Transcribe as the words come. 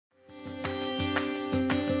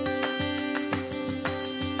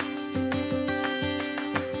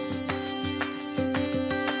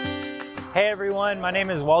Hey everyone, my name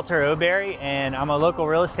is Walter O'Berry and I'm a local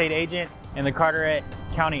real estate agent in the Carteret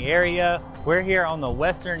County area. We're here on the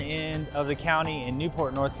western end of the county in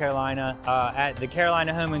Newport, North Carolina at the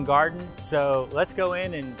Carolina Home and Garden. So let's go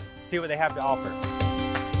in and see what they have to offer.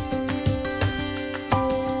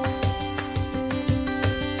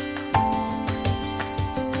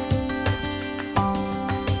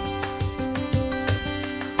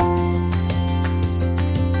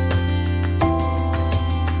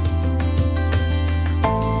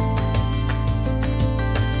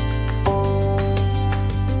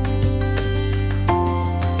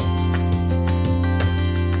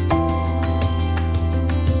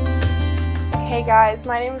 Hey guys,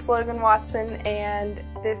 my name is Logan Watson and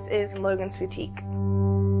this is Logan's Boutique.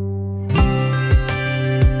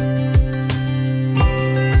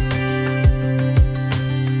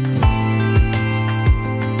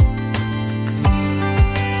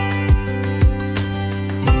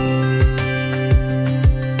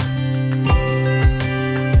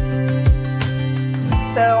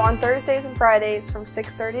 So on Thursdays and Fridays from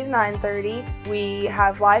 6:30 to 9:30, we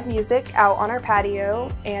have live music out on our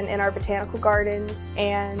patio and in our botanical gardens,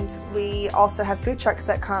 and we also have food trucks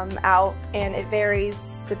that come out, and it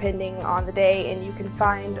varies depending on the day, and you can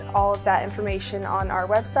find all of that information on our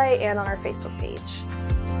website and on our Facebook page.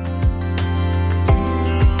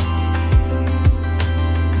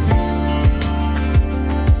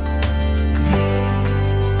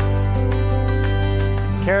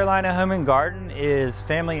 Carolina Home and Garden is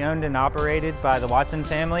family owned and operated by the Watson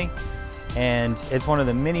family, and it's one of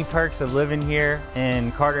the many perks of living here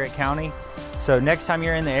in Carteret County. So next time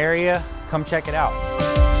you're in the area, come check it out.